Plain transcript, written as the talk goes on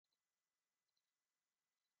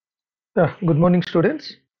Good morning,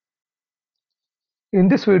 students. In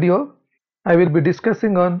this video, I will be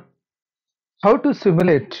discussing on how to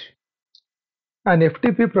simulate an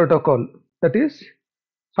FTP protocol, that is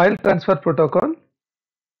file transfer protocol,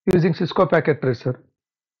 using Cisco packet tracer.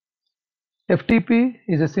 FTP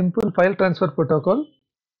is a simple file transfer protocol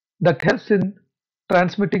that helps in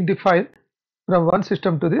transmitting the file from one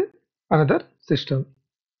system to the another system.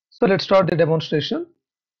 So let's start the demonstration.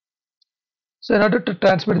 So in order to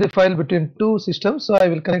transmit the file between two systems, so I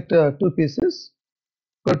will connect two pieces.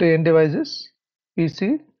 Go to end devices,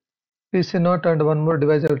 PC note, and one more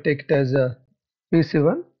device. I will take it as a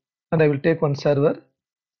PC1, and I will take one server,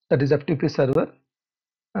 that is FTP server,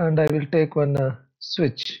 and I will take one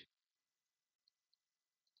switch.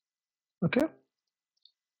 Okay,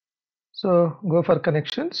 so go for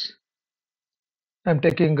connections. I'm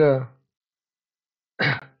taking a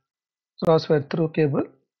crosswire through cable.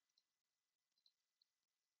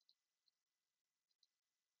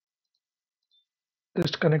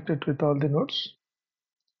 Just connect it with all the nodes.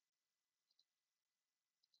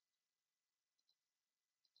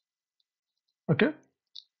 Okay,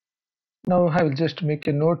 now I will just make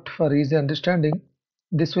a note for easy understanding.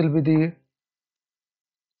 This will be the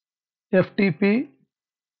FTP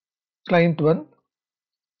client 1.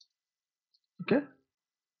 Okay,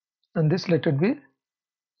 and this let it be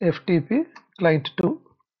FTP client 2.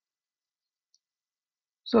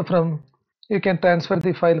 So from you can transfer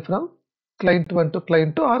the file from client 1 to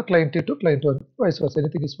client 2 or client 2 to client 1, vice versa,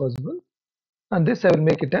 anything is possible. And this I will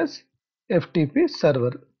make it as FTP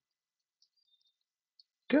server.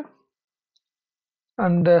 Okay,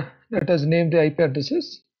 and let us name the IP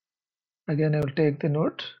addresses. Again, I will take the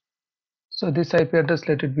note. So this IP address,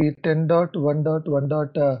 let it be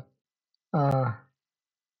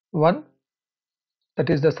 10.1.1.1, that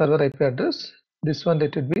is the server IP address. This one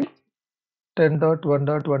let it be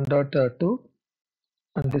 10.1.1.2,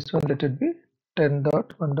 and this one let it be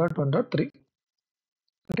 10.1.1.3.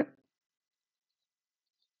 Okay,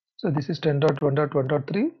 so this is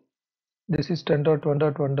 10.1.1.3, this is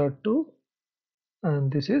 10.1.1.2,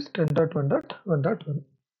 and this is 10.1.1.1.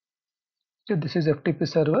 So this is FTP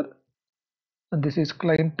server, and this is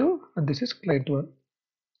client 2, and this is client 1.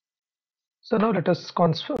 So now let us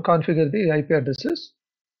configure the IP addresses.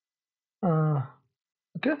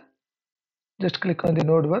 Okay, just click on the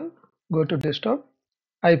node 1, go to desktop,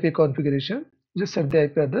 IP configuration, just set the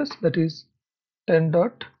IP address, that is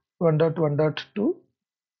 10.1.1.2.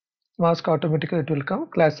 mask, automatically it will come,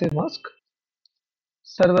 class A mask.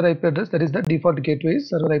 Server IP address, that is the default gateway, is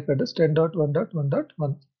server IP address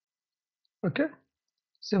 10.1.1.1. Okay,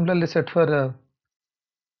 similarly set for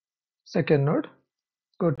second node,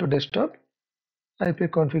 go to desktop,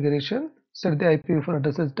 IP configuration, set the IP for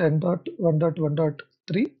address as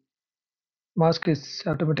 10.1.1.3. mask is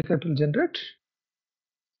automatically it will generate.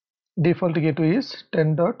 Default gateway is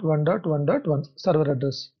 10.1.1.1 server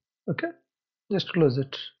address. Okay, just close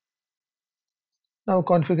it. Now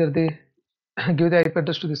configure the give the IP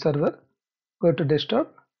address to the server, go to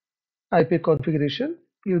desktop, IP configuration,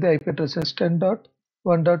 give the IP address as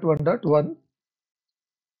 10.1.1.1,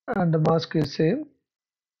 and the mask is same,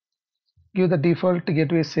 give the default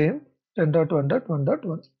gateway same,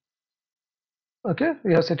 10.1.1.1. Okay,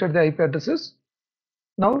 we have set the IP addresses.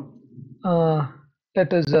 Now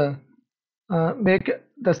let us make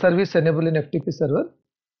the service enable in FTP server.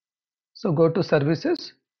 So go to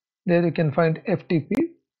services, there you can find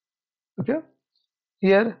FTP. Okay,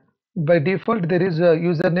 here by default there is a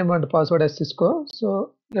username and password as Cisco,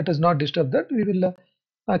 so let us not disturb that. We will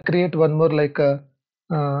create one more, like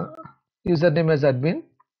username as admin,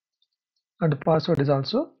 and password is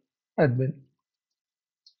also admin.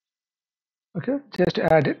 Okay, just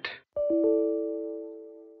add it.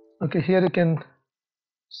 Okay, here you can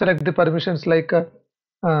select the permissions, like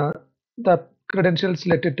the credentials,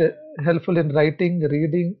 let it helpful in writing,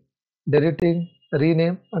 reading, deleting,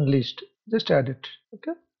 rename, and list. Just add it.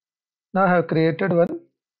 Okay, now I have created one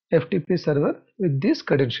FTP server with these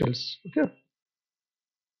credentials. Okay,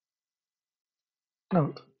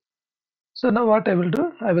 now so now what I will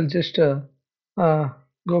do, I will just go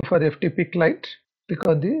for FTP client, click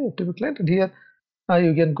on the FTP client, and here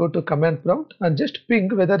you can go to command prompt and just ping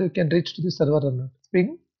whether you can reach to the server or not.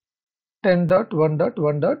 Ping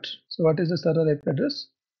 10.1.1. So what is the server IP address?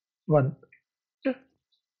 1. Okay,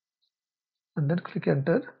 and then click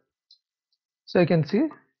enter. So you can see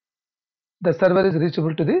the server is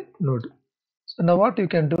reachable to the node. So now what you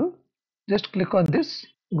can do, just click on this,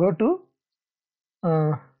 go to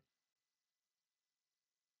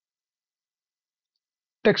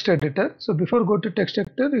text editor. So before go to text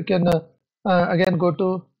editor, you can again go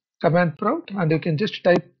to command prompt, and you can just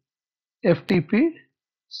type FTP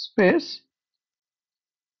space,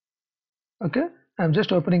 okay, I'm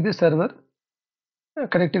just opening the server,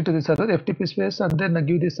 connecting to the server, FTP space, and then I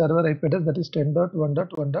give the server IP address, that is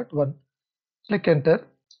 10.1.1.1. Click enter.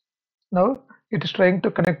 Now it is trying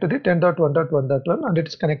to connect to the 10.1.1.1 and it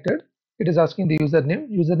is connected. It is asking the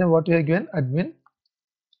username what we have given, admin,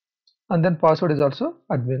 and then password is also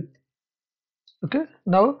admin. Okay,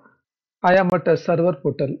 now I am at a server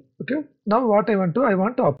portal. Okay, now what I want to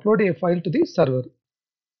upload a file to the server.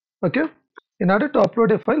 Okay, in order to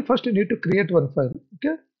upload a file, first you need to create one file.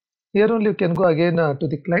 Okay, here only you can go again to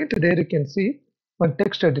the client. There you can see one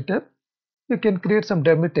text editor. You can create some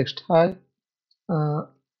dummy text. Hi, uh,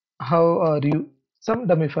 how are you? Some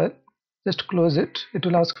dummy file. Just close it. It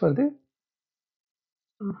will ask for the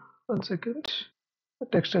 1 second.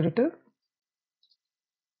 Text editor.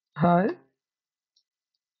 Hi,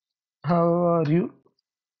 how are you?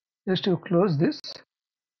 Just you close this.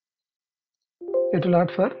 It will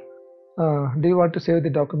ask for do you want to save the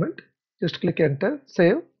document? Just click enter,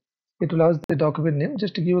 save. It will ask the document name.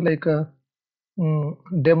 Just give like a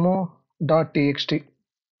demo.txt,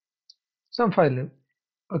 some file name.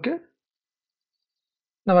 Okay.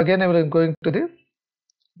 Now again I will going to the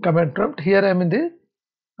command prompt. Here I am in the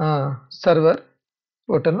server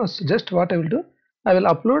portal. So just what I will do, I will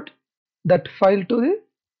upload that file to the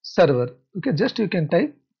server. Okay. Just you can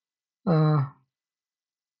type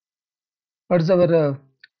what is our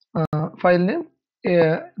file name,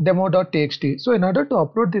 demo.txt. So in order to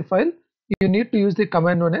upload the file, you need to use the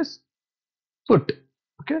command known as put.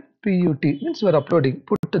 Okay, put means we are uploading.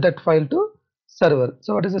 Put that file to server.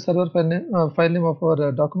 So what is the server file name? File name of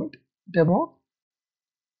our document, demo.txt,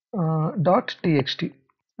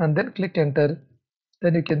 and then click enter.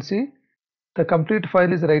 Then you can see the complete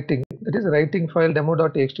file is writing. That is writing file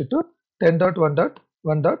demo.txt to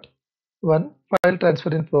 10.1.1.1 file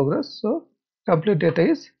transfer in progress. So complete data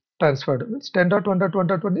is transferred. Means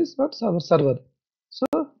 10.1.1.1 is not our server. So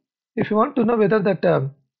if you want to know whether that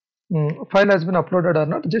file has been uploaded or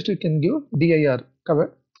not, just you can give dir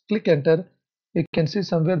command. Click enter. You can see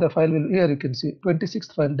somewhere the file will, here you can see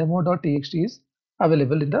 26th file demo.txt is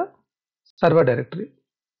available in the server directory.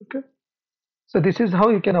 Okay. So this is how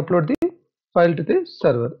you can upload the file to the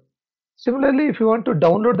server. Similarly, if you want to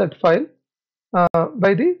download that file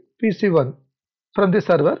by the PC1 from the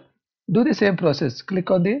server, do the same process. Click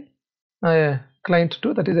on the client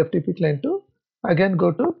 2, that is FTP client 2. Again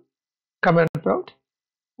go to command prompt.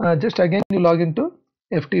 Just again you log into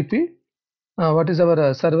FTP. What is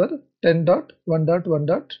our server?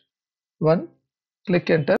 10.1.1.1. Click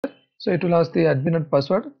enter. So it will ask the admin and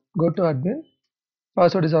password. Go to admin.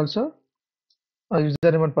 Password is also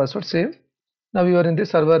username and password. Save. Now you are in the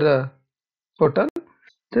server portal.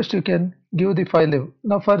 Just you can give the file name.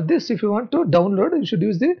 Now for this, if you want to download, you should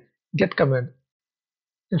use the get command.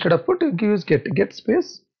 Instead of put, you use get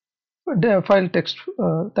space the file text,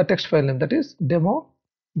 the text file name, that is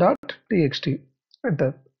demo.txt.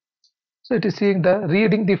 Enter. So it is seeing the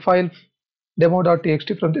reading the file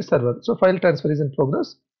demo.txt from the server. So file transfer is in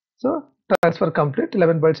progress. So transfer complete,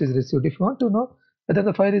 11 bytes is received. If you want to know whether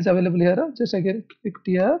the file is available here, just again click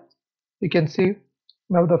here. You can see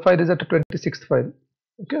now the file is at 26th file.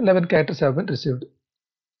 Okay, 11 characters have been received.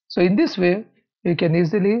 So in this way, you can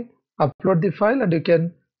easily upload the file and you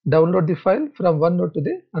can download the file from one node to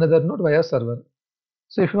the another node via server.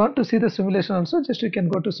 So if you want to see the simulation also, just you can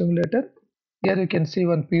go to simulator. Here you can see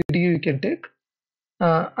one PDU you can take.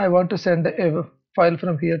 I want to send a file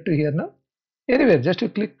from here to here now. Anywhere, just you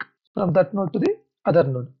click from that node to the other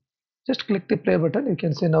node. Just click the play button. You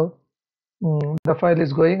can see now the file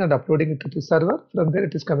is going and uploading it to the server. From there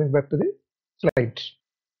it is coming back to the client.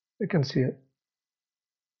 You can see it.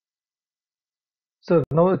 So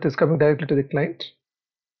now it is coming directly to the client.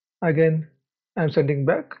 Again, I am sending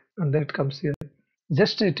back and then it comes here.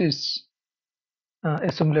 Just it is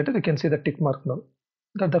a simulator. You can see the tick mark now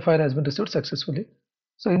that the file has been received successfully.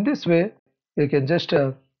 So in this way, you can just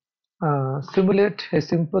simulate a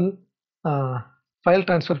simple file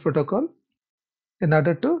transfer protocol in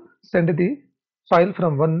order to send the file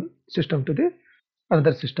from one system to the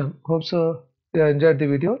another system. Hope so you enjoyed the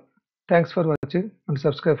video. Thanks for watching and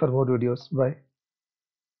subscribe for more videos. Bye.